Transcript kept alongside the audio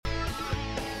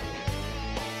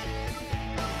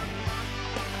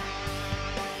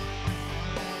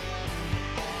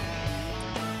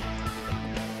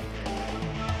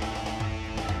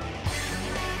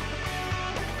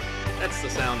That's the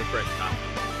sound of fresh coffee.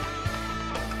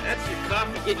 That's your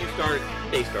coffee getting you started,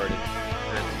 day started.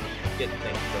 That's getting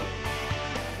things going.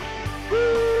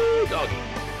 Woo, doggy.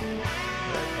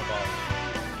 There's my ball.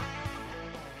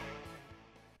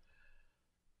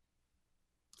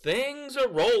 Things are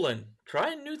rolling.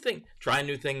 Trying new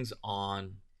things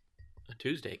on a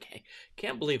Tuesday.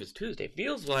 Can't believe it's Tuesday.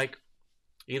 Feels like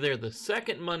either the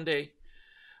second Monday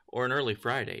or an early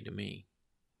Friday to me.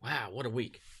 Wow, what a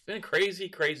week. It's been a crazy,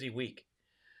 crazy week.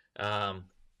 Got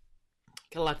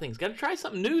a lot of things. Got to try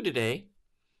something new today.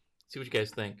 See what you guys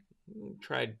think.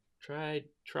 Try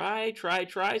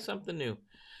something new.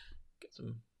 Get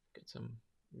some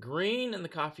green in the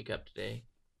coffee cup today.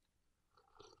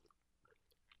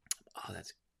 Oh,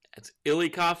 that's Illy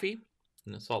coffee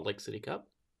in the Salt Lake City cup.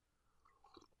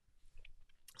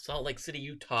 Salt Lake City,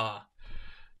 Utah.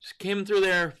 Just came through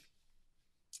there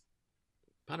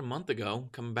about a month ago,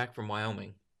 coming back from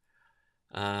Wyoming.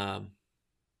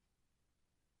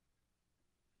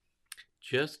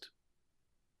 Just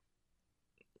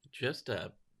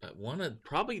one of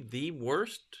probably the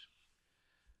worst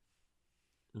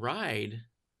ride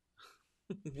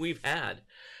we've had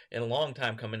in a long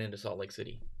time coming into Salt Lake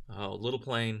City. Oh, little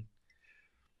plane.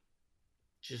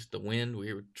 Just the wind,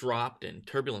 we were dropped and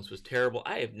turbulence was terrible.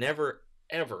 I have never,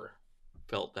 ever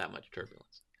felt that much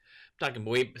turbulence. I'm talking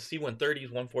way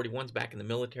C-130s, 141s back in the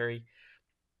military.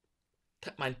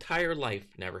 My entire life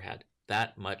never had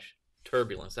that much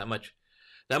turbulence, that much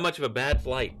of a bad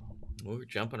flight. We were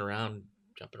jumping around.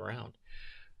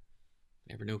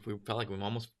 Never knew if we felt like we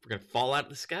almost were going to fall out of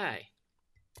the sky.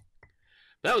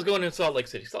 That was going in Salt Lake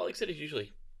City. Salt Lake City is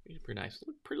usually pretty nice.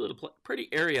 Pretty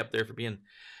area up there for being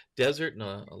desert and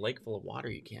a lake full of water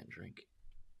you can't drink.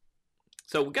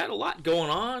 So we got a lot going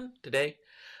on today.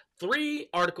 3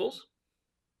 articles.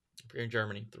 If you're in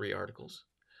Germany, 3 articles.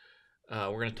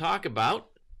 We're going to talk about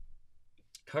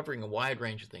covering a wide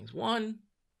range of things. One,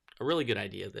 a really good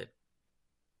idea that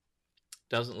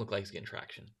doesn't look like it's getting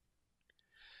traction.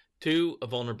 2, a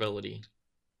vulnerability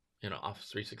in Office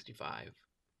 365.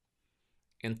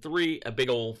 And 3, a big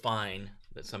old fine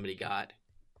that somebody got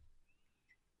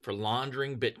for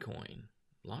laundering Bitcoin.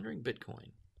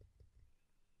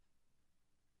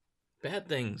 Bad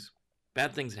things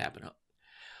happen.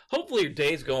 Hopefully your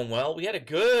day's going well. We had a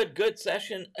good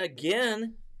session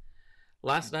again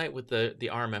last night with the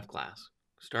RMF class.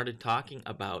 Started talking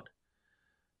about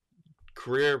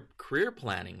career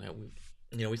planning.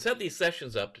 We set these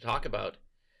sessions up to talk about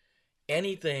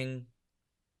anything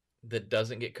that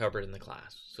doesn't get covered in the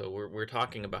class. So we're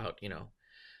talking about, the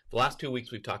last 2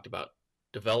 weeks we've talked about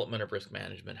development of risk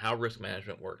management, how risk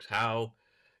management works, how,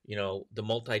 the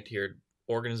multi-tiered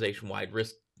organization-wide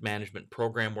risk management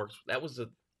program works. That was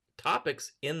the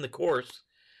topics in the course.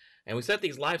 And we set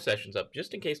these live sessions up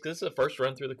just in case, because this is the first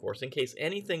run through the course, in case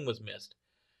anything was missed,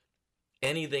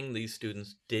 anything these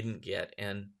students didn't get,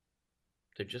 and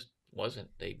there just wasn't.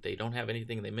 They don't have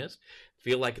anything they missed.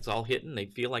 Feel like it's all hitting. They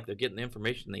feel like they're getting the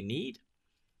information they need.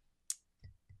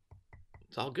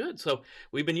 It's all good. So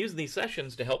we've been using these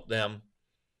sessions to help them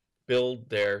build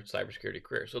their cybersecurity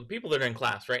career. So the people that are in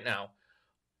class right now,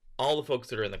 all the folks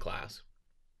that are in the class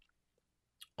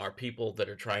are people that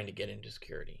are trying to get into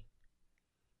security,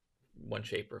 one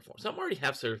shape or form. Some already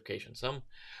have certification. Some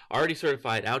are already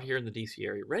certified out here in the DC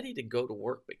area, ready to go to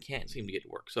work, but can't seem to get to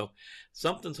work. So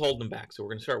something's holding them back. So we're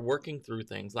going to start working through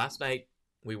things. Last night,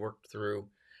 we worked through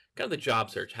kind of the job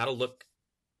search, how to look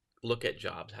at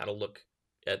jobs, how to look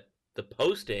at the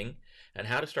posting, and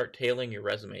how to start tailoring your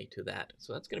resume to that.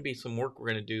 So that's going to be some work we're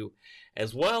going to do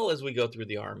as well as we go through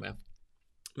the RMF,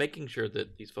 making sure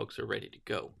that these folks are ready to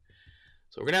go.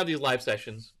 So we're going to have these live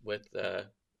sessions with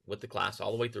the class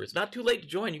all the way through. It's not too late to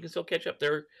join. You can still catch up.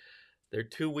 They're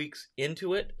 2 weeks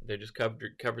into it. They just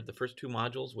covered the first 2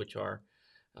 modules, which are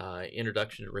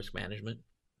introduction to risk management,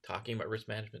 talking about risk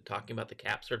management, talking about the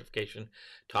CAP certification,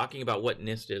 talking about what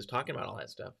NIST is, talking about all that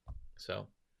stuff. So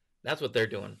that's what they're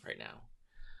doing right now.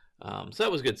 So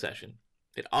that was a good session.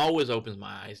 It always opens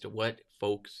my eyes to what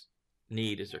folks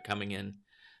need as they're coming in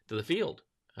to the field.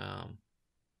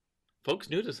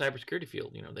 Folks new to the cybersecurity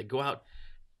field, they go out.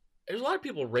 There's a lot of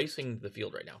people racing the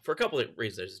field right now for a couple of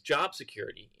reasons. There's job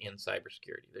security in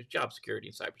cybersecurity. There's job security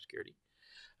in cybersecurity.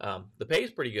 The pay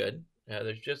is pretty good.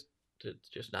 It's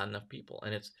just not enough people.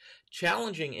 And it's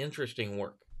challenging, interesting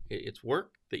work. It's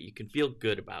work that you can feel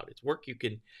good about. It's work you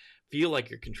can feel like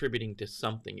you're contributing to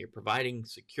something. You're providing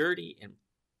security and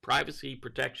privacy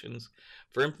protections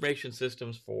for information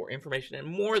systems, for information, and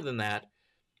more than that,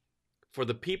 for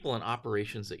the people and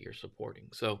operations that you're supporting.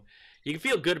 So you can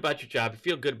feel good about your job. You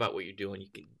feel good about what you're doing. You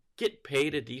can get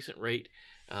paid a decent rate.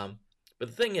 But the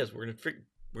thing is, we're going to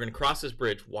We're going to cross this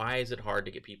bridge. Why is it hard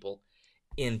to get people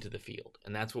into the field?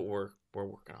 And that's what we're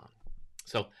working on.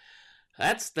 So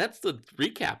that's the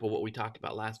recap of what we talked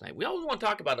about last night. We always want to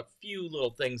talk about a few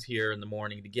little things here in the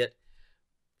morning to get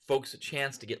folks a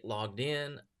chance to get logged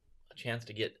in, a chance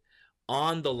to get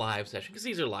on the live session, because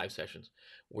these are live sessions.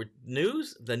 The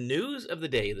news of the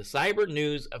day, the cyber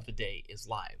news of the day is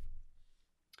live.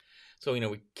 So,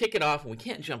 we kick it off and we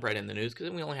can't jump right in the news because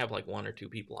then we only have like 1 or 2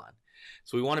 people on.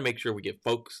 So we want to make sure we give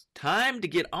folks time to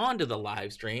get onto the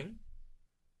live stream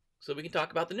so we can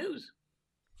talk about the news.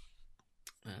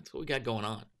 That's what we got going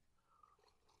on.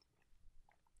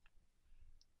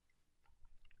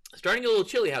 Starting a little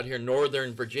chilly out here in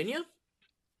Northern Virginia.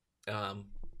 So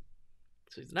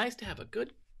it's nice to have a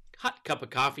good hot cup of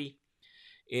coffee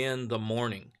in the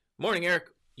morning. Morning, Eric.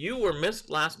 You were missed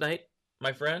last night,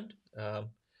 my friend.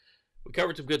 We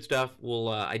covered some good stuff.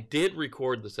 I did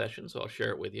record the session, so I'll share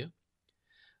it with you.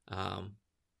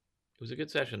 It was a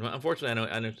good session. Unfortunately,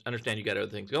 I understand you got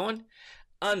other things going.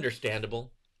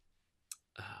 Understandable.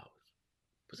 It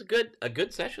was a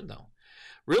good session, though.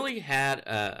 Really had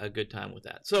a good time with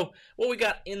that. So, what we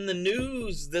got in the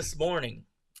news this morning?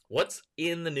 What's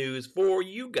in the news for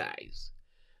you guys?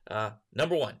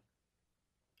 Number 1,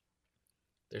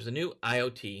 there's a new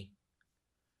IoT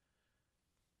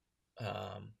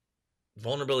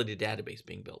vulnerability database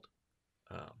being built.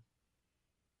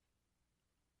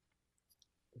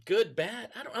 Good,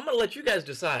 bad? I'm going to let you guys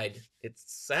decide. It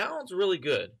sounds really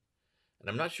good. And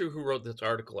I'm not sure who wrote this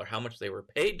article or how much they were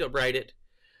paid to write it.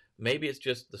 Maybe it's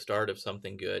just the start of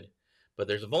something good. But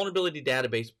there's a vulnerability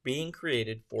database being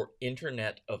created for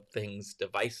Internet of Things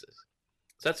devices.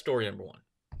 So that's story number 1.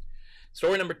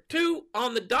 Story number 2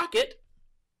 on the docket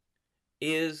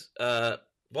is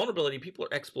vulnerability people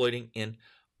are exploiting in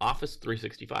Office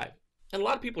 365. And a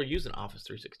lot of people are using Office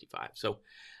 365. So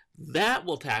that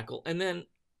we'll tackle. And then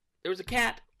there was a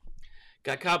cat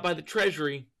got caught by the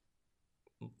Treasury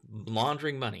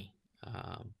laundering money.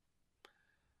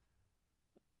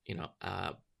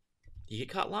 You get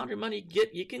caught laundering money,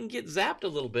 you can get zapped a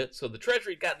little bit. So the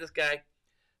Treasury got this guy,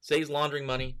 say he's laundering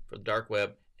money for the dark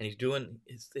web, and he's doing.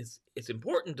 It's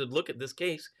important to look at this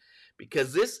case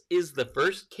because this is the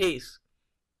first case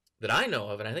that I know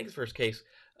of, and I think it's the first case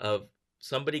of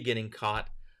somebody getting caught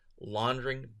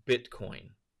laundering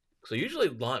Bitcoin. So usually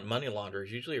money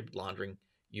launderers usually are laundering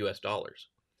U.S. dollars.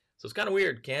 So it's kind of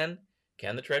weird. Can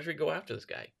the Treasury go after this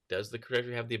guy? Does the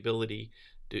Treasury have the ability?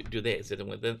 Is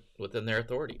it within their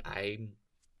authority?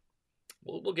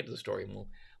 We'll get to the story and we'll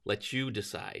let you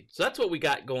decide. So that's what we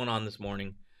got going on this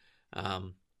morning. A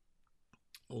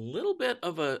little bit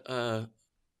of a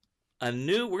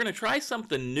new. We're going to try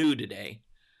something new today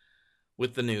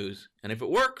with the news, and if it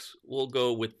works, we'll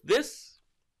go with this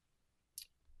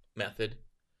method.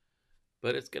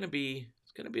 But it's going to be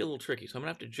a little tricky. So I'm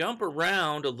going to have to jump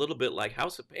around a little bit, like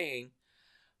House of Pain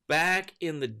back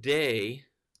in the day.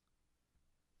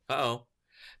 Uh-oh.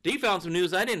 Dee found some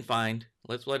news I didn't find.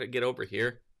 Let's let it get over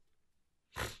here.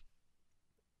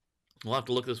 We'll have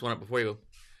to look this one up before you go.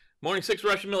 Morning, 6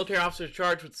 Russian military officers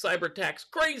charged with cyber attacks.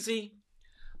 Crazy.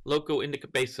 Loco Indica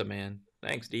Besa, man.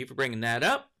 Thanks, Dee, for bringing that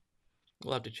up.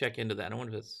 We'll have to check into that. I'm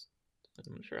not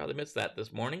sure how they missed that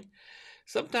this morning.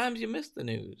 Sometimes you miss the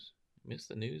news. Miss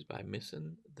the news by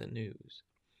missing the news.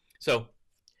 So,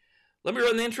 let me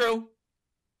run the intro.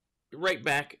 Be right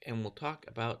back, and we'll talk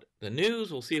about the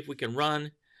news. We'll see if we can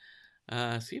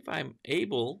see if I'm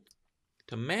able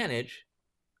to manage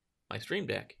my Stream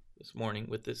Deck this morning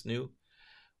with this new,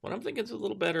 what I'm thinking is a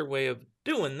little better way of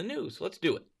doing the news. So let's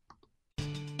do it.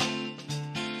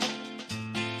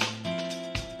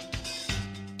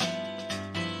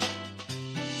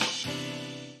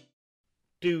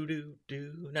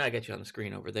 Now I got you on the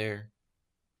screen over there.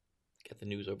 Got the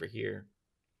news over here.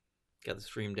 Got the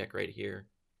Stream Deck right here.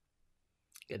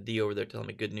 Got Dee over there telling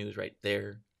me good news right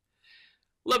there.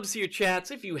 Love to see your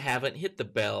chats. If you haven't, hit the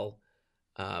bell.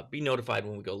 Be notified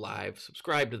when we go live.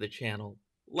 Subscribe to the channel.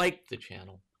 Like the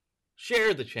channel.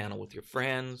 Share the channel with your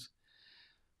friends.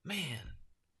 Man,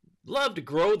 love to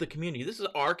grow the community. This is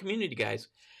our community, guys.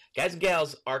 Guys and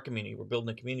gals, our community. We're building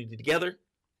a community together.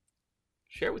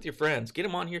 Share it with your friends. Get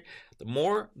them on here. The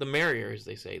more, the merrier, as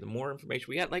they say. The more information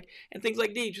we got. And things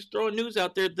like Dee, just throwing news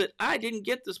out there that I didn't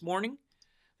get this morning.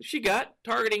 She got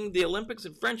targeting the Olympics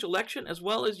and French election as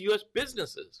well as U.S.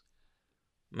 businesses.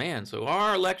 Man, so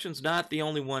our election's not the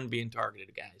only one being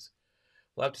targeted, guys.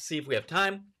 We'll have to see if we have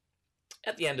time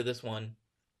at the end of this one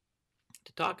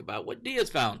to talk about what Dee has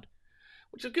found,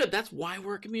 which is good. That's why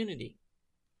we're a community.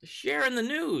 Sharing the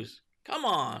news. Come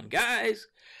on, guys.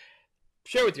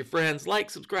 Share with your friends. Like,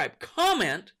 subscribe,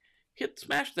 comment.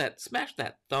 smash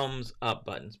that thumbs up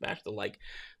button, smash the like,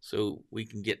 so we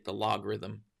can get the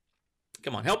logarithm.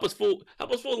 Come on, help us fool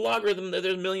the logarithm that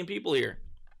there's a million people here.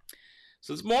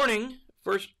 So this morning,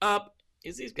 first up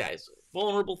is these guys,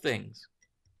 Vulnerable Things.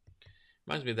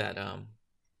 Reminds me of that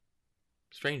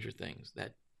Stranger Things,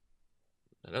 that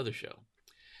other show.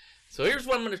 So here's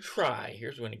what I'm going to try.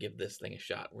 Here's what I'm going to give this thing a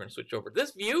shot. We're going to switch over to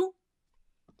this view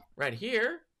right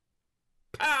here.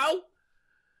 Pow!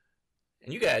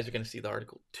 And you guys are going to see the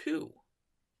article too.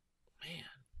 Man,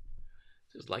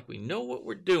 this is like we know what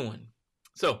we're doing.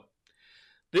 So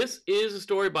this is a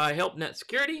story by HelpNet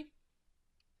Security.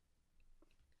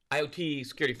 IoT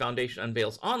Security Foundation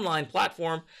unveils online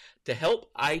platform to help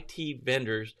IT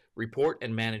vendors report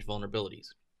and manage vulnerabilities.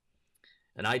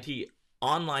 An IT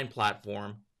online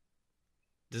platform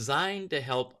designed to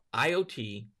help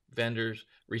IoT vendors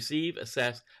receive,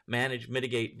 assess, manage,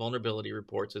 mitigate vulnerability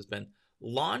reports has been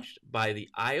launched by the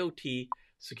IoT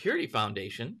Security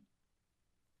Foundation,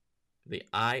 the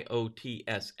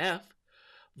IOTSF.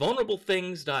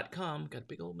 VulnerableThings.com, got a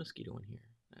big old mosquito in here.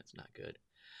 That's not good.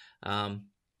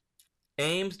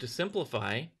 Aims to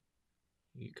simplify.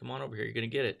 You come on over here. You're going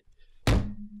to get it.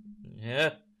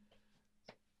 Yeah.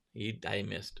 I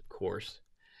missed, of course.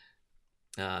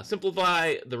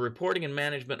 Simplify the reporting and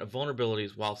management of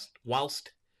vulnerabilities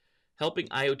whilst helping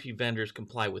IoT vendors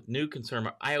comply with new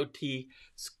consumer IoT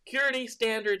security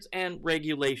standards and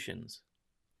regulations.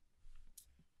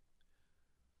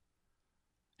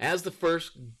 As the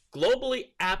first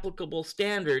globally applicable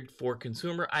standard for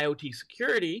consumer IoT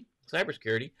security,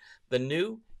 cybersecurity, the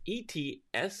new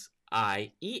ETSIEN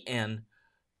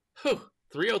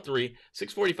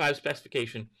 303-645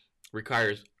 specification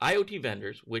requires IoT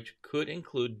vendors, which could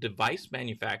include device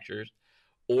manufacturers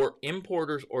or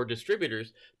importers or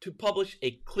distributors, to publish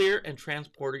a clear and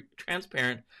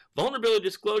transparent vulnerability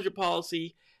disclosure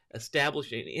policy,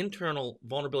 establish an internal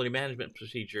vulnerability management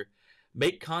procedure,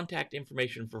 make contact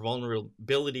information for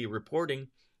vulnerability reporting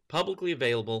publicly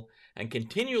available, and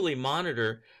continually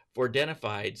monitor for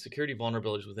identified security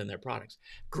vulnerabilities within their products.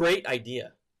 Great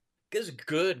idea. This is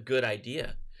a good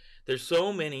idea. There's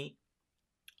so many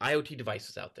IoT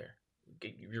devices out there.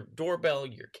 Your doorbell,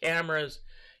 your cameras,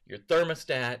 your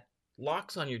thermostat,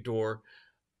 locks on your door,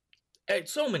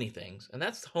 so many things. And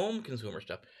that's home consumer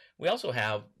stuff. We also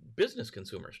have business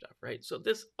consumer stuff, right? So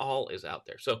this all is out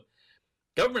there. So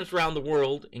governments around the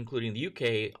world, including the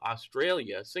UK,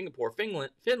 Australia, Singapore,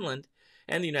 Finland,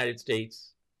 and the United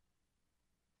States,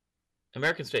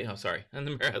 American States,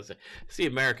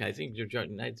 American, I think you're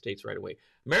United States right away.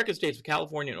 American states of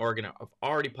California and Oregon have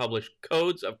already published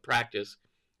codes of practice,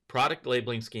 product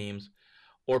labeling schemes,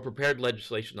 or prepared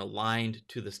legislation aligned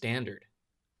to the standard.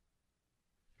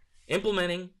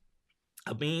 Implementing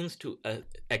a means to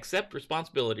accept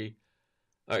responsibility,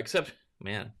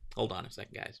 hold on a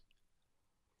second, guys.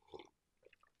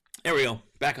 There we go,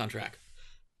 back on track.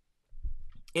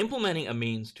 Implementing a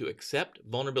means to accept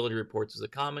vulnerability reports is a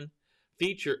common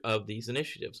feature of these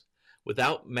initiatives.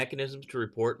 Without mechanisms to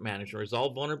report, manage, and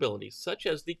resolve vulnerabilities, such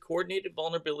as the Coordinated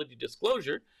Vulnerability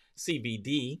Disclosure,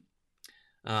 CVD,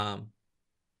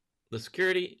 the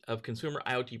security of consumer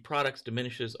IoT products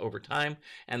diminishes over time,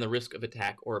 and the risk of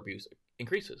attack or abuse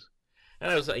increases.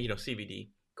 And that was, CVD,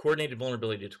 Coordinated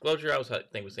Vulnerability Disclosure. I was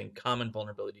saying Common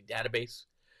Vulnerability Database.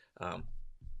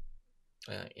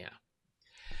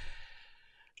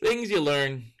 Things you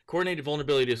learn, Coordinated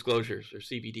Vulnerability Disclosures, or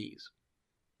CVDs.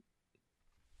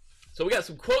 So we got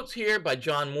some quotes here by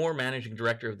John Moore, Managing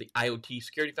Director of the IoT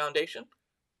Security Foundation.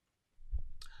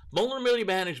 Vulnerability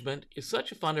management is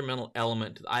such a fundamental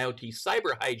element to the IoT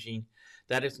cyber hygiene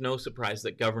that it's no surprise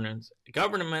that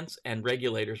governments and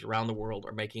regulators around the world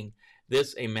are making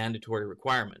this a mandatory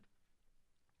requirement.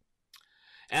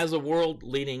 As a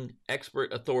world-leading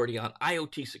expert authority on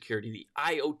IoT security, the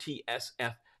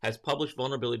IOTSF has published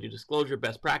vulnerability disclosure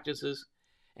best practices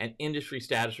and industry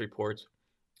status reports.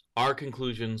 Our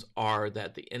conclusions are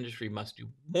that the industry must do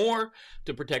more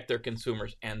to protect their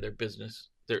consumers and their business,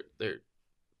 their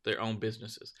own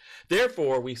businesses.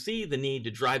 Therefore, we see the need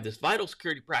to drive this vital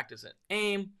security practice and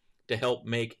aim to help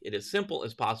make it as simple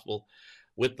as possible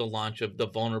with the launch of the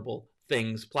Vulnerable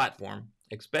Things platform,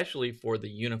 especially for the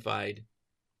unified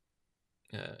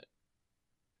and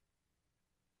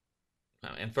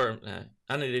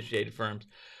uninitiated firms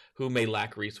who may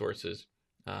lack resources.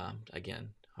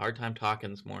 Again, hard time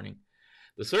talking this morning.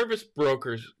 The service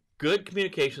brokers good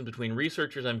communications between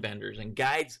researchers and vendors and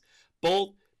guides both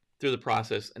through the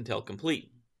process until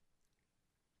complete.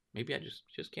 Maybe I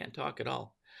just can't talk at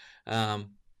all.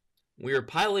 We are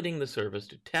piloting the service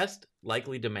to test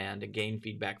likely demand and gain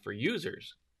feedback for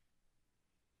users.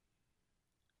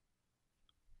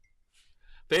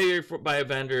 Failure by a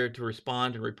vendor to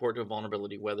respond and report to a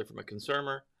vulnerability, whether from a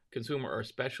consumer or a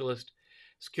specialist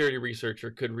security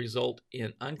researcher, could result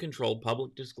in uncontrolled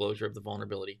public disclosure of the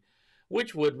vulnerability,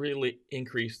 which would really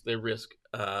increase the risk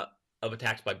of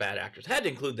attacks by bad actors. Had to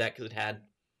include that because it had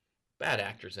bad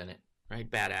actors in it, right?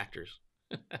 Bad actors.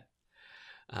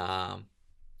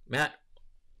 Matt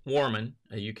Warman,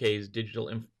 a UK's digital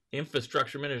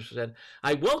infrastructure minister, said,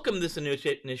 "I welcome this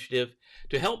initiative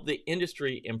to help the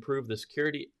industry improve the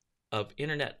security of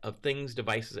Internet of Things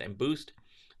devices and boost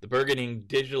the burgeoning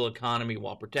digital economy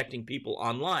while protecting people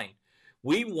online.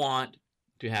 We want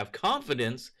to have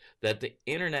confidence that the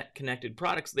internet-connected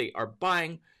products they are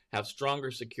buying have stronger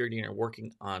security and are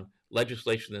working on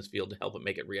legislation in this field to help it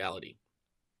make it reality."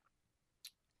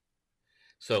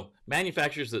 So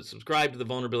manufacturers that subscribe to the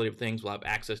vulnerability of things will have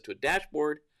access to a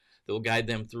dashboard that will guide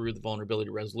them through the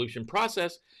vulnerability resolution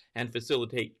process and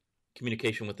facilitate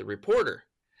communication with the reporter.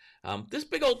 This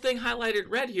big old thing highlighted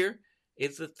red here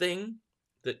is the thing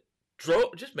that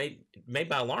just made my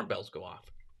alarm bells go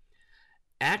off.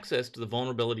 Access to the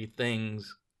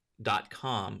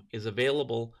vulnerabilitythings.com is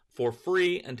available for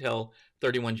free until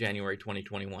 31 January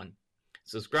 2021.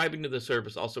 Subscribing to the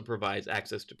service also provides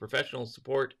access to professional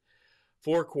support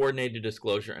for coordinated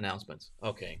disclosure announcements.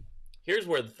 Okay, here's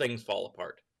where the things fall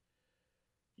apart.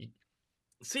 The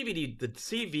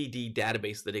CVD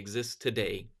database that exists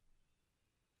today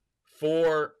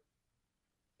for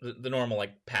the normal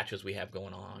like patches we have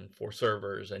going on for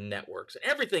servers and networks and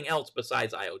everything else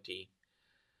besides IoT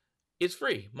is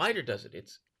free. MITRE does it.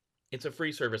 It's a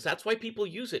free service. That's why people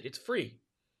use it. It's free.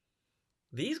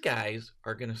 These guys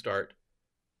are going to start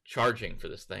charging for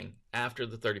this thing after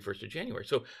the 31st of January.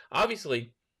 So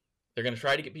obviously they're going to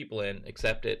try to get people in,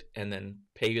 accept it, and then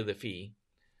pay you the fee.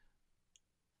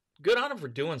 Good on them for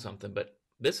doing something, but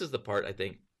this is the part I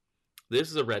think,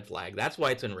 this is a red flag. That's why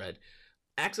it's in red.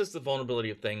 Access to the vulnerability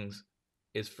of things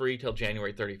is free till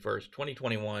January 31st,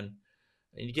 2021.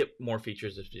 And you get more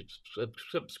features if you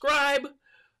subscribe.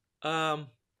 So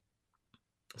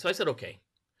I said, okay,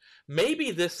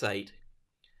 maybe this site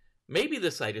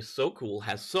is so cool,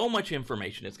 has so much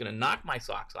information, it's going to knock my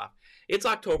socks off. It's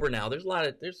October now. There's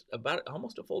about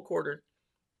almost a full quarter.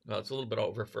 Well, it's a little bit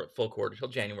over for a full quarter till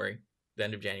January, the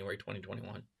end of January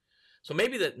 2021. So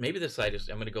maybe this site is,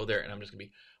 I'm going to go there and I'm just going to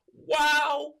be,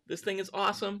 wow, this thing is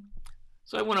awesome.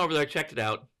 So I went over there, checked it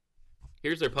out.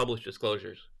 Here's their published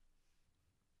disclosures.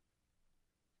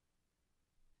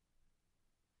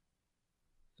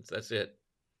 That's it.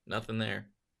 Nothing there.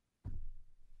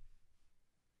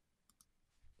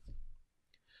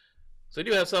 So I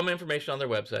do have some information on their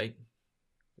website.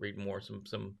 Read more, some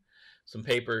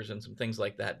papers and some things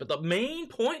like that. But the main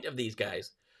point of these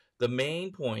guys, the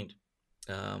main point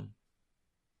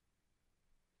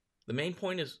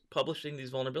is publishing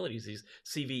these vulnerabilities, these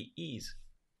CVEs.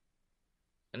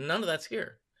 And none of that's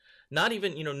here. Not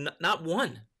even, not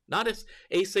one. Not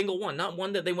a single one. Not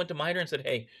one that they went to MITRE and said,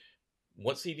 hey,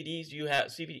 what CVEs do you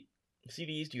have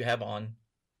on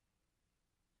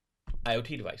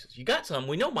IoT devices? You got some.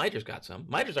 We know MITRE's got some.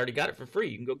 MITRE's already got it for free.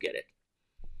 You can go get it.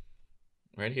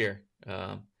 Right here.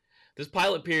 This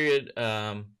pilot period,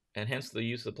 and hence the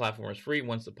use of the platform, is free.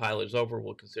 Once the pilot is over,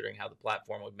 we'll considering how the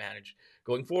platform would manage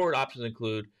going forward. Options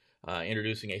include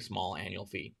introducing a small annual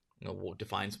fee. We'll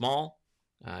define small.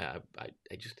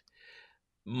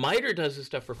 MITRE does this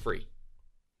stuff for free.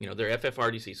 They're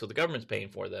FFRDC, so the government's paying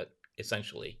for that,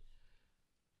 essentially.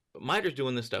 But MITRE's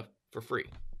doing this stuff for free.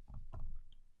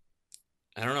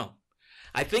 I don't know.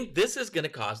 I think this is going to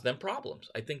cause them problems.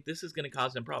 I'm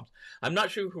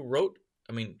not sure who wrote,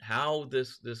 how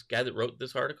this guy that wrote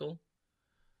this article,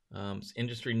 it's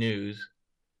Industry News.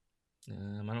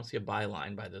 I don't see a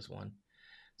byline by this one.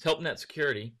 It's HelpNet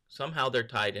Security. Somehow they're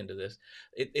tied into this.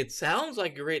 It sounds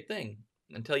like a great thing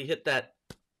until you hit that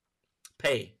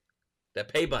pay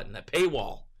button, that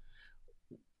paywall.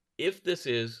 If this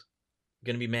is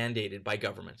going to be mandated by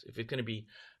governments, if it's going to be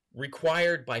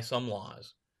required by some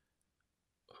laws,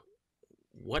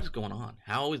 what is going on?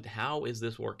 How is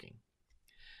this working?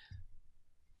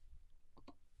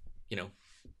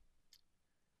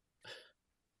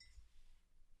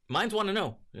 Minds want to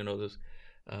know. This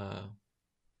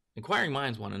inquiring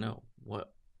minds want to know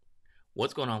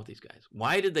what's going on with these guys.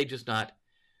 Why did they just not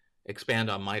expand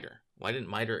on MITRE? Why didn't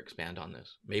MITRE expand on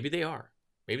this? Maybe they are.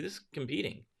 Maybe this is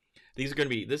competing.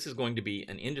 This is going to be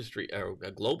an industry or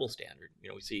a global standard.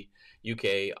 We see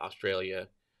UK, Australia,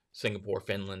 Singapore,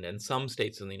 Finland, and some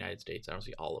states in the United States. I don't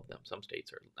see all of them. Some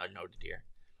states are noted here.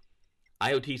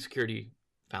 IoT Security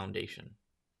Foundation.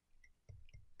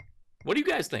 What do you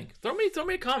guys think? Throw me a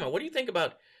comment. What do you think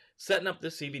about setting up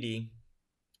this CVD?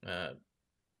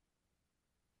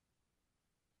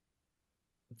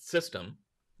 system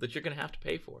that you're going to have to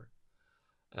pay for.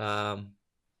 I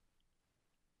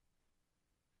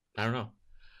don't know.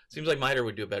 Seems like MITRE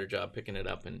would do a better job picking it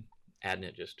up and adding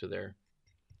it just to the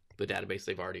database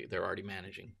they're already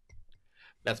managing.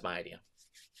 That's my idea.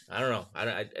 I don't know.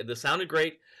 This sounded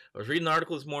great. I was reading the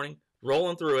article this morning,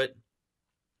 rolling through it,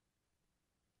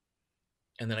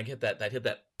 and then I hit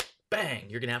that bang.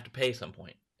 You're gonna have to pay some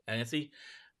point. And I see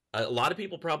a lot of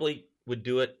people probably would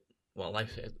do it. Well,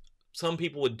 like I said, some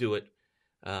people would do it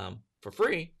for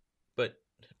free, but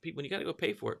when you got to go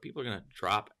pay for it, people are gonna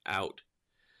drop out.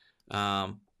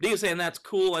 You're saying that's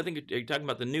cool. I think you're talking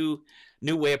about the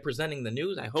new way of presenting the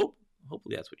news.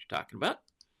 Hopefully that's what you're talking about.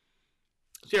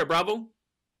 Sierra Bravo,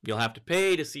 you'll have to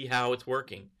pay to see how it's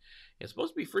working. It's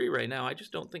supposed to be free right now. I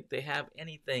just don't think they have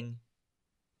anything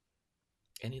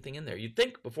in there. You'd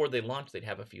think before they launch they'd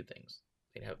have a few things.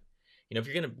 They'd have, if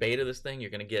you're going to beta this thing, you're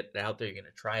going to get it out there, you're going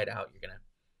to try it out, you're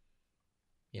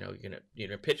going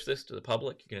to pitch this to the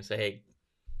public. You're going to say, hey,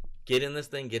 get in this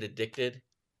thing, get addicted,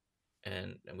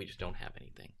 and we just don't have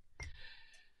anything.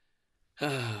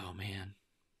 Oh man.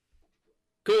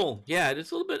 Cool. Yeah,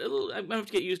 it's I'm going to have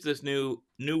to get used to this new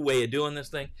way of doing this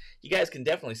thing. You guys can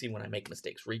definitely see when I make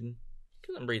mistakes reading,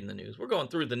 because I'm reading the news. We're going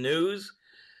through the news.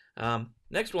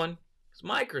 Next one is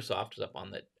Microsoft is up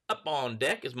on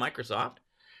deck is Microsoft.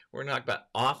 We're going to talk about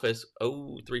Office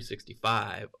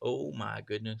 365. Oh my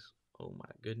goodness.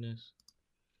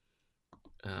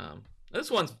 This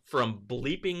one's from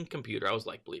Bleeping Computer. I was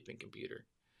like Bleeping Computer.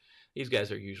 These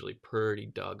guys are usually pretty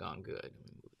doggone good. Let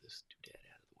me move this doodad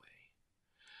out of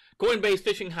the way. Coinbase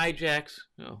phishing hijacks.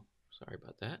 Oh, sorry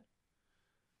about that.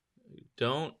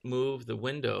 Don't move the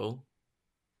window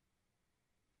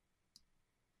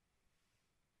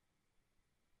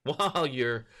while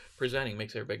you're presenting.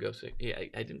 Makes everybody go sick. Yeah,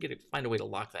 I didn't find a way to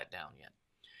lock that down yet.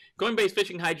 Coinbase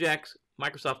phishing hijacks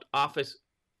Microsoft Office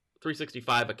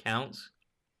 365 accounts.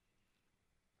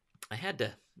 I had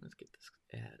to, let's get this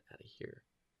ad out of here.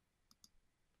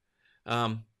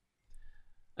 A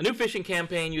new phishing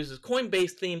campaign uses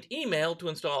Coinbase-themed email to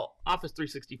install Office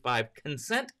 365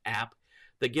 consent app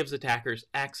that gives attackers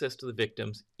access to the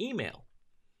victim's email.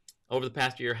 Over the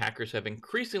past year, hackers have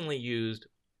increasingly used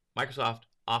Microsoft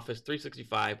Office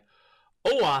 365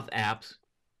 OAuth apps,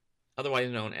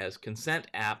 otherwise known as consent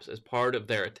apps, as part of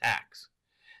their attacks.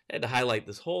 I had to highlight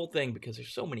this whole thing because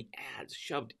there's so many ads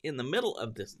shoved in the middle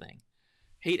of this thing.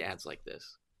 Hate ads like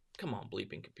this. Come on,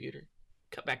 Bleeping Computer.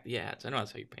 Cut back the ads. I know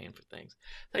that's how you're paying for things.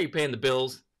 That's how you're paying the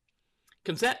bills.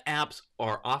 Consent apps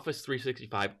are Office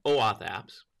 365 OAuth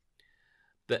apps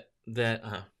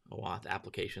OAuth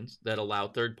applications that allow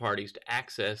third parties to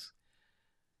access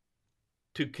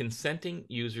to consenting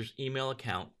users' email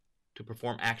account to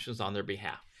perform actions on their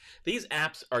behalf. These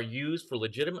apps are used for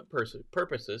legitimate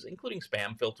purposes, including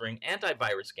spam filtering,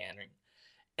 antivirus scanning,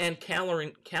 and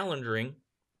calendaring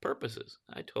purposes.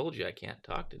 I told you I can't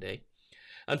talk today.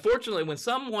 Unfortunately, when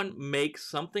someone makes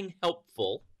something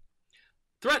helpful,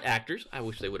 threat actors, I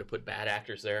wish they would have put bad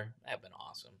actors there. That would have been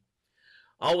awesome.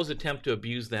 Always attempt to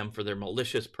abuse them for their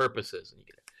malicious purposes. And you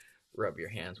can rub your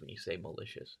hands when you say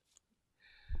malicious.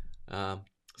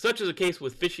 Such is the case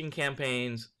with phishing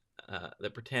campaigns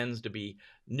that pretends to be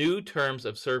new terms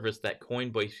of service that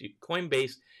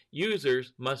Coinbase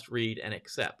users must read and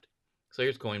accept. So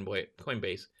here's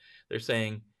Coinbase. They're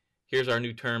saying, here's our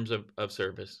new terms of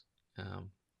service.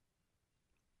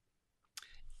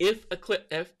 If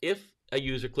a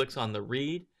user clicks on the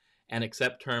read and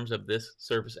accept terms of this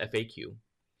service FAQ,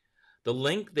 the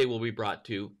link they will be brought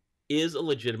to is a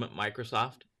legitimate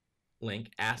Microsoft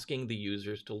link asking the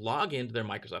users to log into their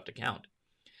Microsoft account.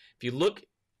 If you look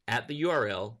at the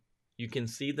URL, you can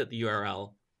see that the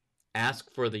URL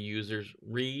asks for the user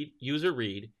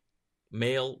read,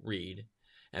 mail read,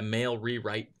 and mail read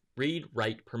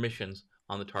write permissions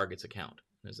on the target's account.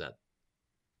 Is that?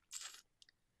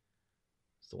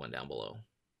 It's the one down below.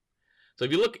 So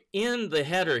if you look in the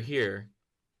header here,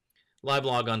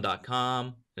 livelogon.com,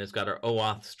 and it's got our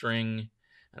OAuth string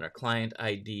and our client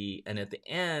ID, and at the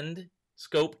end,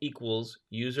 scope equals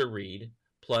user read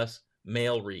plus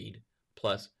mail read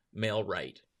plus mail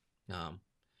write.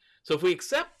 So if we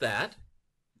accept that,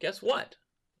 guess what?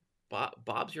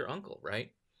 Bob's your uncle,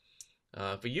 right?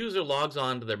 If a user logs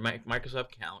on to their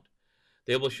Microsoft account,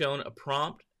 they will be shown a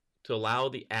prompt to allow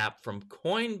the app from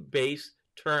Coinbase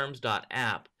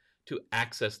terms.app to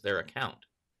access their account.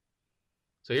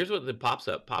 So here's what pops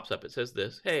up. It says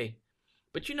this: hey,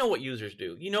 but you know what users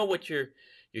do. You know what your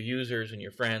users and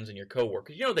your friends and your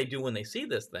coworkers, you know what they do when they see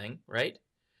this thing, right?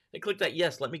 They click that,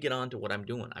 yes, let me get on to what I'm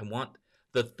doing. I want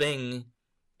the thing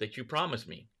that you promised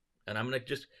me. And I'm going to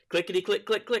just clickety-click,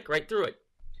 click right through it.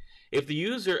 If the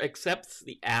user accepts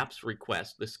the app's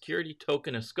request, the security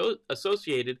token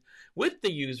associated with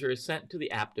the user is sent to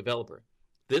the app developer.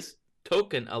 This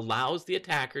token allows the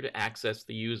attacker to access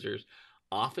the user's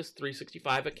Office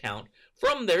 365 account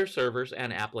from their servers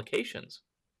and applications.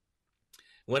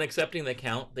 When accepting the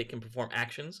account, they can perform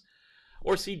actions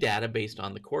or see data based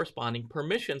on the corresponding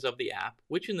permissions of the app,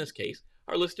 which in this case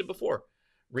are listed before.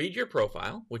 Read your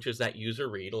profile, which is that user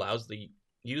read, allows the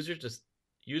users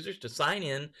to sign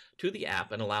in to the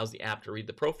app and allows the app to read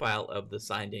the profile of the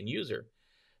signed in user.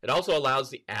 It also allows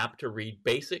the app to read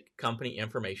basic company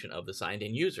information of the signed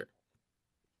in user.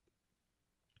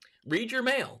 Read your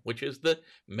mail, which is the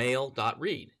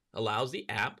mail.read, allows the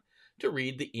app to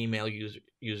read the email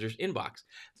user's inbox.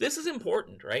 This is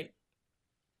important, right?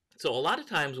 So a lot of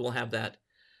times we'll have that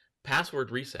password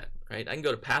reset, right? I can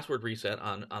go to password reset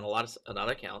on a lot of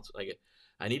accounts.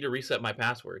 I need to reset my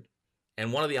password.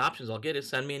 And one of the options I'll get is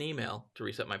send me an email to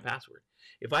reset my password.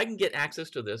 If I can get access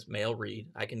to this mail read,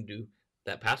 I can do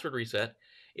that password reset.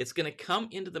 It's going to come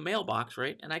into the mailbox,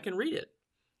 right? And I can read it.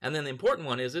 And then the important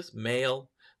one is this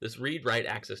read write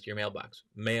access to your mailbox,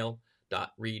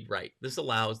 mail.read-write. This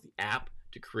allows the app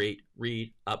to create,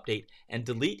 read, update, and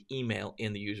delete email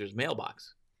in the user's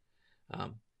mailbox.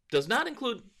 Does not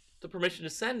include the permission to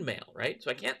send mail, right?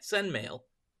 So I can't send mail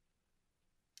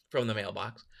from the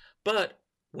mailbox, but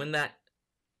when that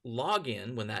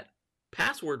login, when that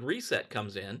password reset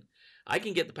comes in, I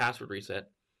can get the password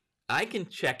reset, I can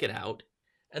check it out,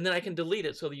 and then I can delete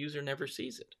it so the user never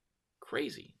sees it.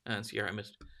 Crazy. And see here, I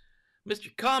missed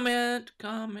your comment.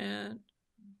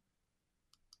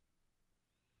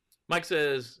 Mike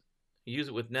says, use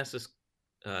it with Nessus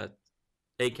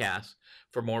ACAS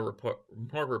for more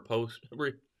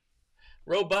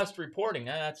robust reporting.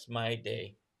 That's my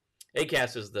day.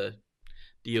 ACAS is the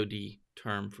DoD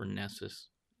term for Nessus.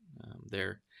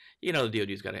 The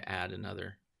DoD's got to add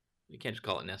another. You can't just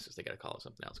call it Nessus. They got to call it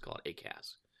something else. Call it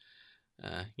ACAS.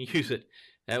 You use it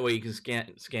that way. You can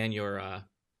scan your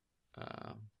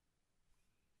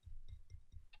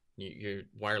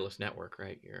wireless network,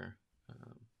 right? Your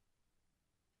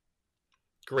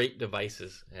great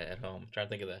devices at home. I'm trying to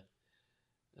think of the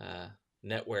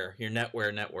your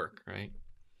NetWare network, right?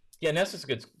 Yeah, Nessus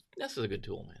is a good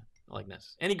tool, man. I like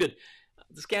Nessus.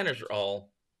 The scanners are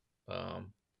all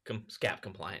SCAP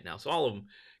compliant now, so all of them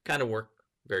kind of work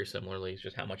very similarly. It's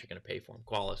just how much you're going to pay for them.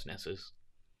 Qualys, Nessus,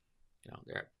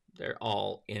 they're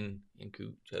all in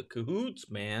cahoots,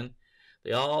 man.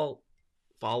 They all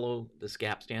follow the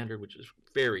SCAP standard, which is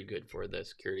very good for the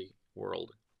security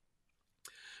world.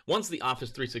 Once the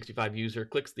Office 365 user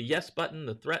clicks the yes button,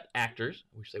 the threat actors,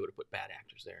 I wish they would have put bad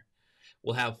actors there,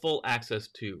 will have full access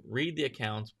to read the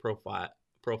account's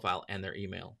profile and their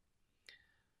email.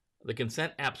 The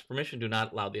consent app's permission do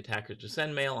not allow the attackers to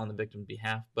send mail on the victim's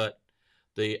behalf, but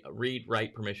the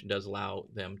read-write permission does allow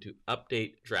them to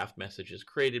update draft messages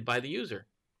created by the user.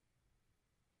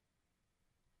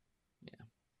 Yeah.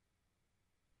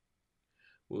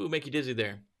 Woo, make you dizzy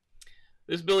there.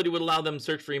 This ability would allow them to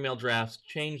search for email drafts,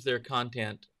 change their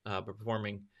content by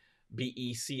performing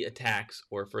BEC attacks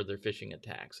or further phishing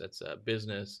attacks. That's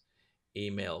business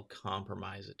email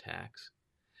compromise attacks.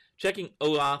 Checking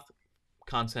OAuth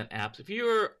consent apps. If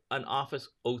you're an Office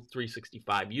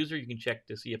 365 user, you can check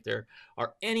to see if there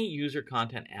are any user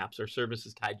content apps or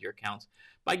services tied to your accounts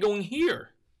by going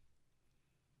here.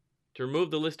 To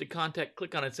remove the listed content,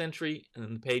 click on its entry, and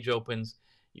then the page opens.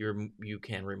 You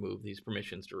can remove these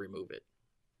permissions to remove it.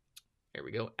 There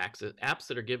we go. Access apps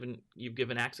that you've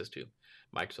given access to.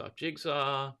 Microsoft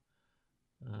Jigsaw,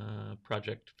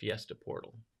 Project Fiesta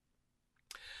Portal.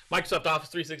 Microsoft Office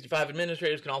 365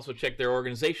 administrators can also check their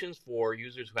organizations for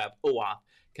users who have OAuth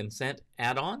consent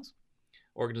add-ons.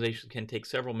 Organizations can take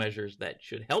several measures that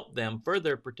should help them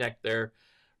further protect their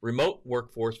remote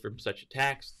workforce from such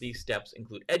attacks. These steps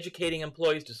include educating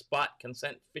employees to spot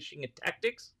consent phishing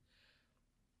tactics,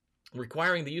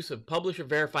 requiring the use of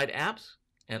publisher-verified apps,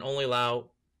 and only allow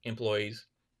employees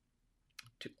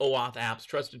to OAuth apps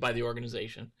trusted by the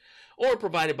organization or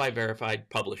provided by verified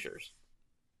publishers.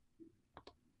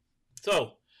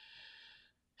 So,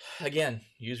 again,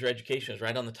 user education is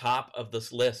right on the top of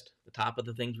this list. The top of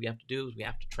the things we have to do is we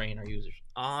have to train our users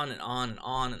on and on and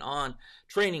on and on.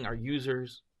 Training our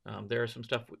users. There are some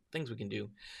things we can do.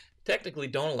 Technically,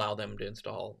 don't allow them to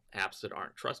install apps that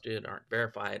aren't trusted, aren't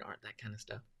verified, aren't that kind of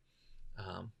stuff.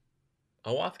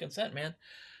 OAuth consent, man.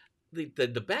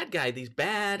 The bad guy, these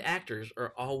bad actors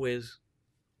are always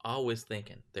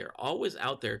thinking. They're always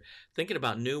out there thinking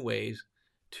about new ways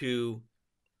to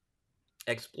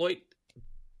exploit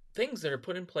things that are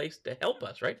put in place to help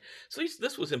us, right? So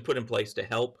this was put in place to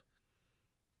help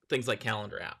things like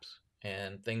calendar apps.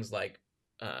 and things like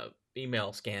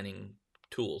email scanning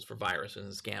tools for viruses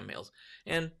and scam mails.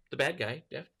 And the bad guy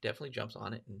definitely jumps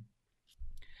on it. And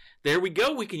there we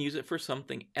go. We can use it for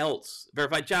something else.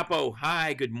 Verified Chapo,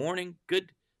 hi, good morning.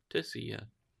 Good to see you.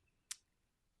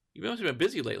 You must have been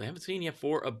busy lately. I haven't seen you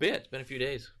for a bit. It's been a few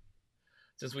days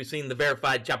since we've seen the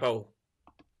Verified Chapo.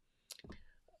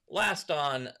 Last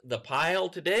on the pile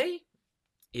today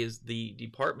is the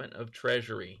Department of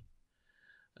Treasury.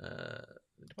 The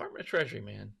Department of Treasury,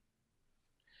 man.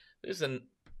 There's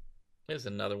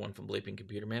another one from Bleeping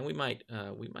Computer, man. We might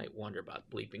wonder about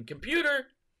Bleeping Computer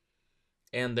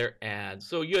and their ads.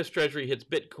 So U.S. Treasury hits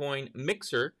Bitcoin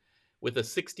mixer with a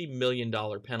 $60 million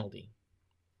penalty.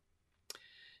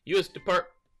 U.S.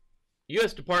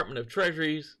 Department of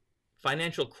Treasury's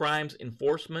Financial Crimes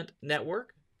Enforcement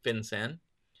Network, FinCEN,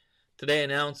 today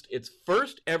announced its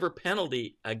first ever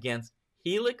penalty against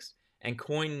Helix and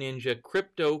CoinNinja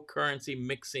cryptocurrency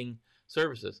mixing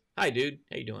services. Hi, dude.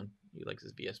 How you doing?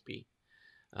 Helix's VSP.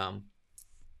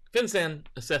 FinCEN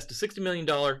assessed a $60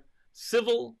 million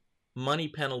civil money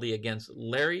penalty against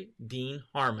Larry Dean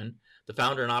Harmon, the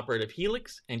founder and operator of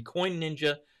Helix and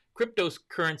CoinNinja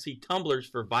cryptocurrency tumblers,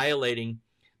 for violating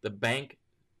the Bank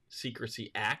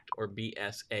Secrecy Act, or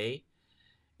BSA,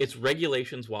 its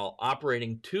regulations while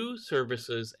operating two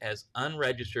services as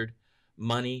unregistered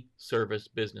money service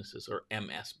businesses, or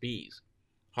MSBs.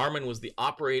 Harmon was the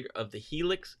operator of the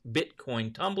Helix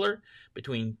Bitcoin Tumbler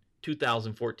between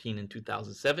 2014 and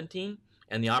 2017,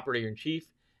 and the operator-in-chief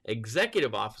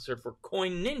executive officer for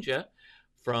CoinNinja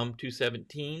from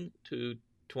 2017 to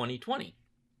 2020.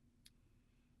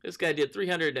 This guy did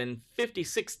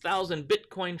 356,000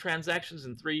 Bitcoin transactions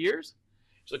in 3 years.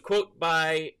 There's a quote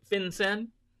by FinCEN.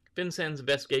 FinCEN's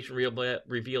investigation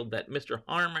revealed that Mr.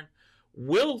 Harmon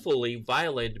willfully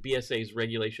violated BSA's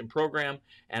regulation program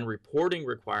and reporting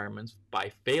requirements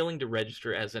by failing to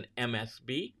register as an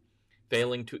MSB,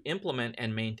 failing to implement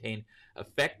and maintain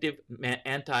effective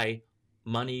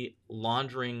anti-money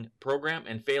laundering program,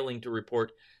 and failing to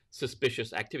report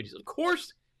suspicious activities. Of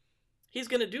course, he's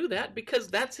going to do that because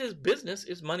that's his business,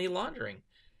 is money laundering,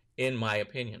 in my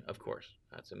opinion, of course.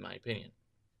 That's in my opinion.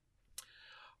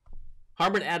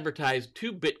 Harmon advertised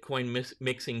two Bitcoin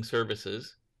mixing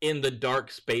services in the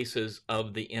dark spaces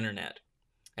of the internet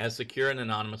as secure and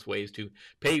anonymous ways to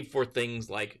pay for things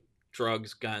like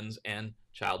drugs, guns, and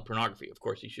child pornography. Of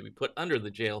course, he should be put under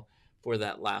the jail for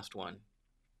that last one.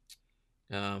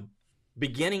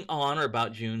 Beginning on or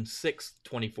about June 6,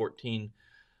 2014,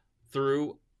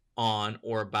 through on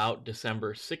or about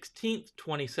December 16,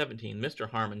 2017, Mr.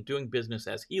 Harmon, doing business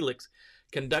as Helix,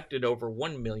 conducted over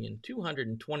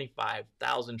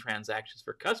 1,225,000 transactions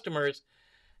for customers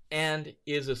and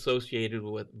is associated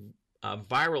with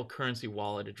virtual currency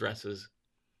wallet addresses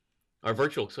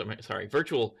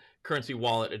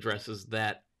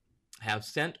that have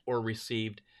sent or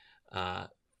received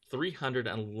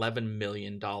 $311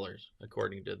 million,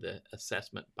 according to the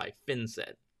assessment by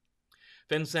FinCEN.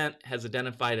 FinCEN has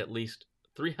identified at least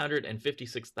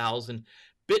 356,000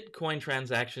 Bitcoin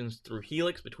transactions through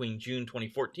Helix between June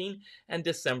 2014 and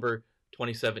December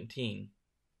 2017.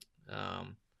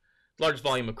 Large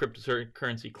volume of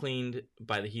cryptocurrency cleaned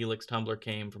by the Helix Tumbler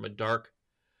came from a dark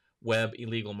web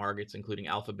illegal markets, including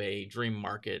Alphabay, Dream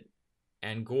Market,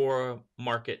 Angora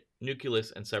Market,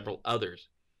 Nucleus, and several others.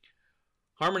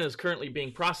 Harmon is currently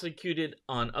being prosecuted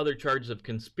on other charges of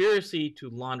conspiracy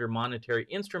to launder monetary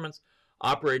instruments,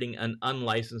 operating an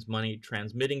unlicensed money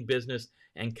transmitting business,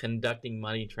 and conducting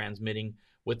money transmitting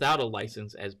without a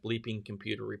license, as Bleeping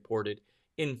Computer reported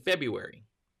in February.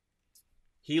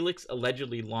 Helix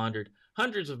allegedly laundered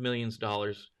hundreds of millions of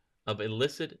dollars of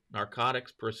illicit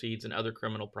narcotics proceeds and other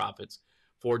criminal profits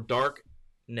for dark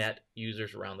net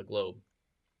users around the globe.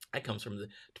 That comes from the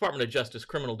Department of Justice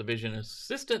Criminal Division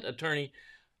Assistant Attorney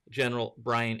General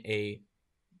Brian A.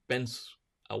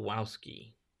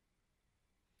 Benczowski.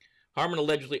 Harmon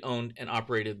allegedly owned and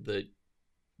operated the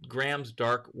Grams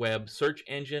dark web search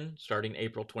engine starting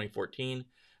April 2014,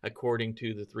 according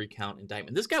to the 3-count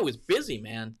indictment. This guy was busy,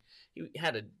 man. He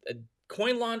had a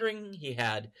coin laundering. He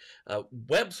had a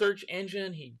web search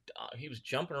engine. He was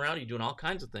jumping around. He was doing all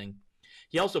kinds of things.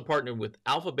 He also partnered with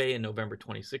Alphabay in November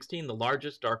 2016, the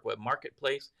largest dark web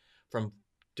marketplace, from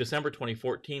December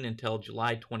 2014 until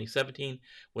July 2017,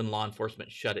 when law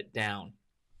enforcement shut it down.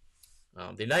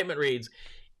 The indictment reads,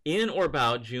 in or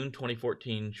about June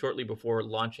 2014, shortly before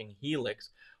launching Helix,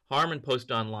 Harmon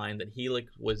posted online that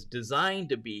Helix was designed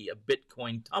to be a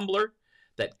Bitcoin tumbler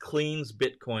that cleans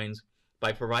Bitcoins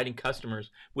by providing customers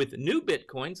with new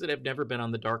Bitcoins that have never been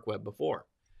on the dark web before.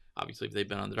 Obviously, if they've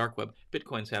been on the dark web,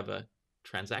 Bitcoins have a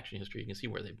transaction history. You can see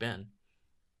where they've been.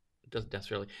 doesn't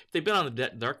necessarily, if they've been on the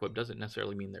dark web, doesn't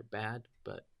necessarily mean they're bad,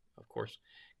 but of course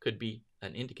could be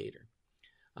an indicator.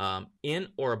 In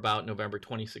or about November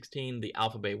 2016, the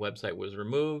Alphabay website was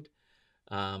removed.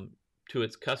 To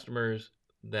its customers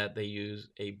that they use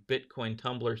a Bitcoin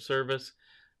Tumbler service.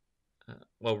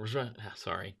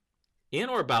 In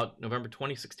or about November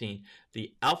 2016,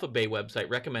 the Alphabay website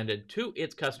recommended to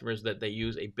its customers that they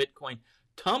use a Bitcoin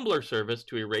Tumbler service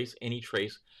to erase any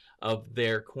trace of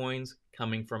their coins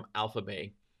coming from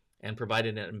Alphabay, and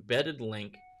provided an embedded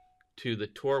link to the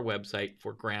Tor website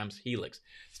for Graham's Helix.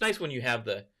 It's nice when you have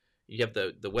the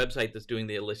website that's doing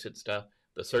the illicit stuff,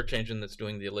 the search engine that's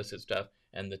doing the illicit stuff,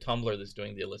 and the Tumblr that's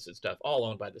doing the illicit stuff, all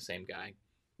owned by the same guy.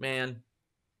 Man.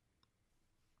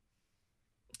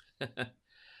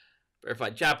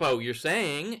 Verified Chapo, you're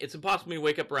saying it's impossible for me to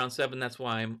wake up around 7. That's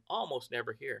why I'm almost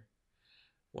never here.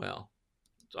 Well,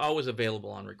 it's always available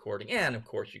on recording. And, of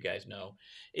course, you guys know,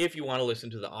 if you want to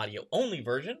listen to the audio-only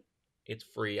version, it's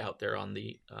free out there on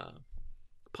the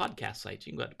podcast sites.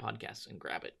 You can go out to podcasts and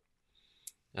grab it.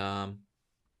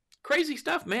 Crazy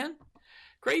stuff, man.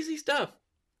 Crazy stuff.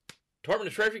 Department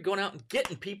of Treasury going out and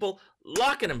getting people,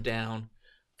 locking them down,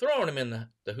 throwing them in the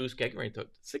who's keg. Right, took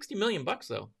 $60 million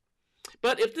though.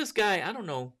 But if this guy, I don't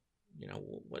know,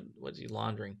 what's he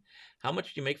laundering? How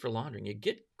much do you make for laundering? You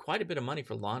get quite a bit of money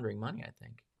for laundering money, I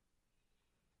think.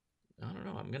 I don't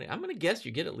know. I'm gonna guess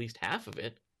you get at least half of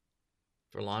it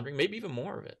for laundering, maybe even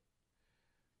more of it.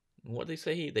 What do they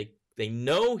say? They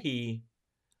know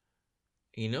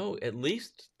at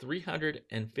least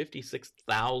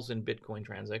 356,000 Bitcoin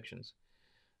transactions.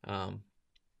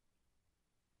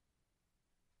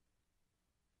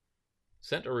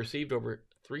 Sent or received over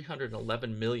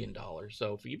 $311 million.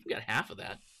 So if you've got half of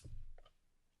that,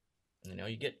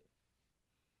 you get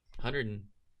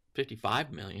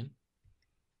 155 million.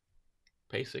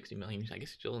 Pay 60 million. I guess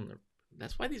you're still in the.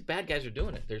 That's why these bad guys are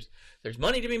doing it. There's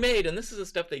money to be made, and this is the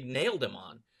stuff they nailed him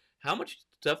on. How much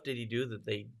stuff did he do that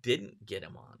they didn't get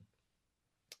him on?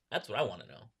 That's what I want to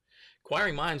know.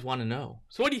 Inquiring minds want to know.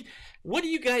 So what do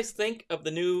you guys think of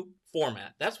the new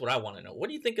format? That's what I want to know. What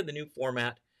do you think of the new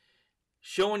format?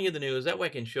 Showing you the news. That way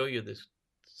I can show you this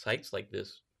sites like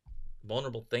this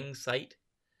vulnerable things site.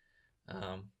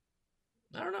 I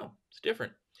don't know. It's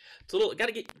different. It's a little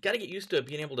gotta get used to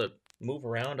being able to move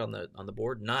around on the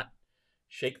board, not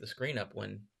shake the screen up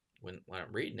when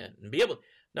I'm reading it, and be able to,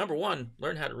 number one,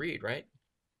 learn how to read, right?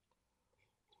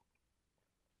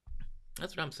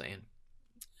 That's what I'm saying.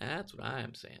 That's what I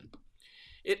am saying.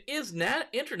 It is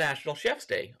International Chef's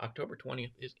Day. October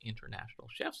 20th is International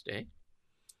Chef's Day.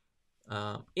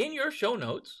 In your show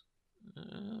notes, oh,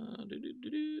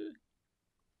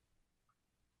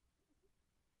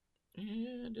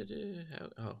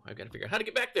 I've got to figure out how to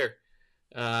get back there.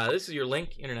 This is your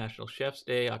link, International Chef's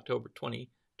Day, October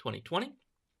 20, 2020.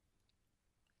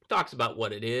 Talks about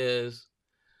what it is.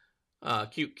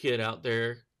 Cute kid out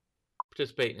there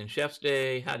participating in Chef's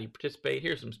Day. How do you participate?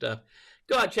 Here's some stuff.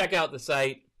 Go out and check out the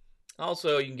site.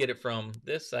 Also, you can get it from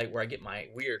this site where I get my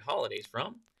weird holidays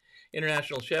from.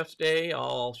 International Chef's Day.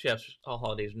 All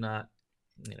holidays, not,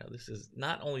 this is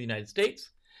not only the United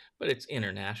States, but it's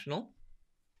international.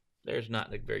 There's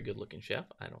not a very good looking chef,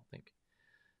 I don't think.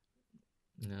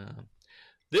 No.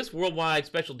 This worldwide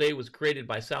special day was created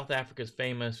by South Africa's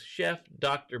famous chef,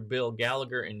 Dr. Bill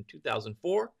Gallagher, in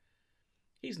 2004.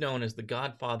 He's known as the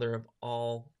godfather of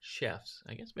all chefs.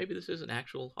 I guess maybe this is an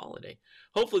actual holiday.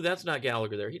 Hopefully that's not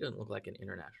Gallagher there. He doesn't look like an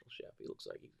international chef. He looks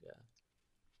like he's...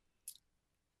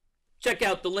 Check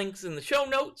out the links in the show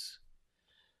notes.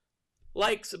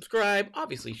 Like, subscribe,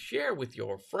 obviously share with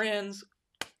your friends.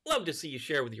 Love to see you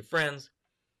share with your friends.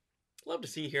 Love to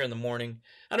see you here in the morning.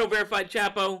 I know Verified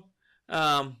Chapo,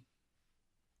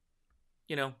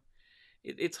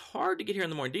 it's hard to get here in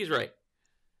the morning. Dee's right.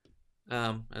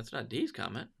 That's not Dee's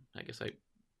comment. I guess I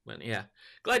went, yeah.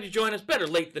 Glad you joined us. Better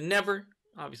late than never.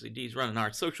 Obviously, Dee's running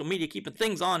our social media, keeping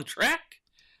things on track.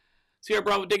 Sierra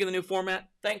Bravo digging the new format.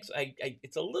 Thanks.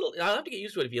 It's a little, I'll have to get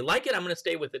used to it. If you like it, I'm going to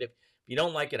stay with it. If you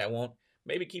don't like it, I won't.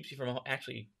 Maybe it keeps you from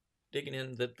actually digging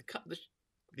in.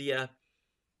 The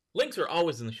links are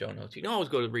always in the show notes. You can always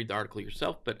go to read the article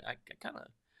yourself, but I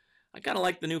kind of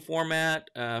like the new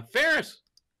format. Ferris,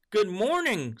 good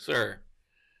morning, sir.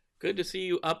 Good to see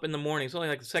you up in the morning. It's only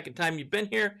like the second time you've been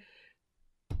here.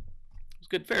 It's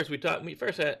good, Ferris.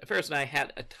 Ferris and I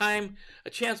had a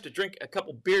chance to drink a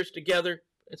couple beers together.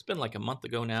 It's been like a month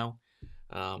ago now.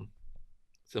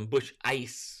 Some Busch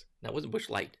Ice. That wasn't Busch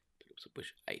Light, but it was a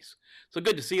Busch Ice. So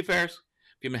good to see you, Ferris.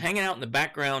 If you've been hanging out in the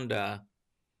background,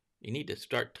 you need to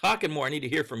start talking more. I need to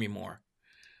hear from you more.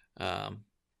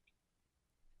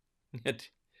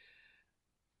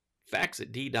 Facts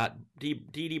at D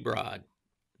Broad.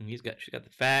 And she's got the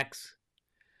facts.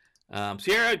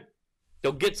 Sierra,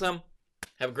 go get some.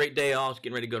 Have a great day, all. She's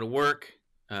getting ready to go to work.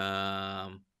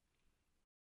 Verified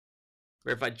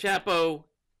Chapo.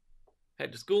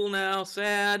 Head to school now.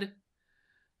 Sad.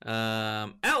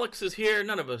 Alex is here.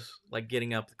 None of us like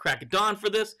getting up the crack of dawn for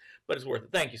this, but it's worth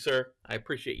it. Thank you, sir. I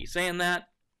appreciate you saying that.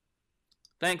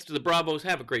 Thanks to the Bravos.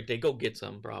 Have a great day. Go get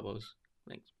some Bravos.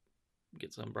 Thanks.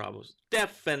 Get some Bravos.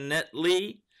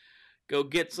 Definitely. Go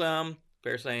get some.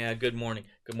 Fair saying good morning.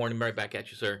 Good morning. Right back at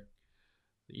you, sir.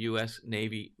 The U.S.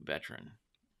 Navy veteran.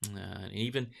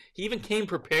 He even came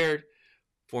prepared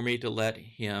for me to let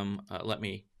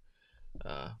me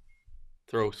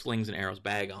throw slings and arrows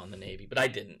bag on the Navy, but I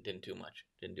didn't do it too much.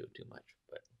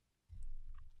 But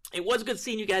it was good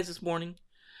seeing you guys this morning.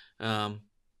 Go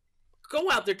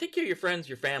out there, take care of your friends,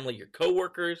 your family, your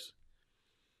coworkers.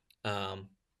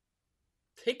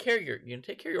 Take care of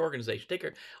your organization.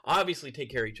 Obviously take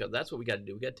care of each other. That's what we got to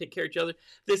do. We got to take care of each other.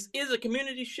 This is a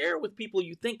community. Share with people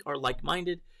you think are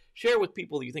like-minded. Share with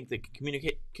people you think they can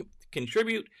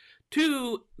contribute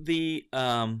to the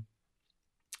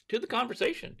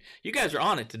conversation. You guys are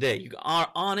on it today. You are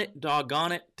on it,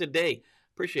 doggone it, today.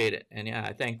 Appreciate it. And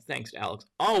yeah, thanks to Alex.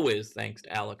 Always thanks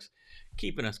to Alex.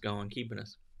 Keeping us going, keeping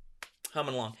us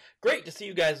humming along. Great to see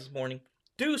you guys this morning.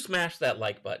 Do smash that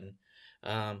like button.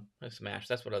 Smash.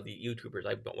 That's what all the YouTubers,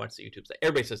 I don't watch the YouTube say.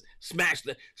 Everybody says, smash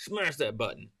that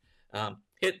button.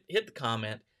 Hit the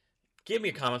comment. Give me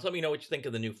a comment. Let me know what you think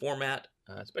of the new format,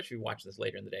 especially if you're watching this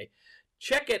later in the day.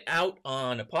 Check it out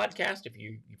on a podcast if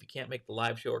you can't make the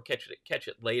live show, or catch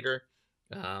it later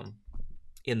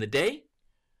in the day.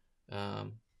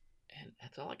 And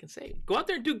that's all I can say. Go out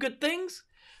there and do good things.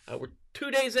 We're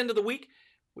 2 days into the week.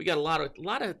 We got a lot of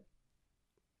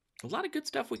good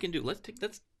stuff we can do. Let's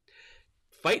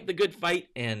fight the good fight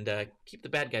and keep the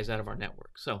bad guys out of our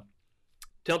network. So,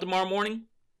 till tomorrow morning,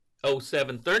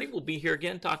 07:30, we'll be here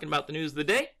again talking about the news of the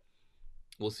day.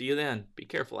 We'll see you then. Be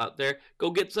careful out there.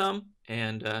 Go get some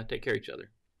and take care of each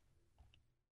other.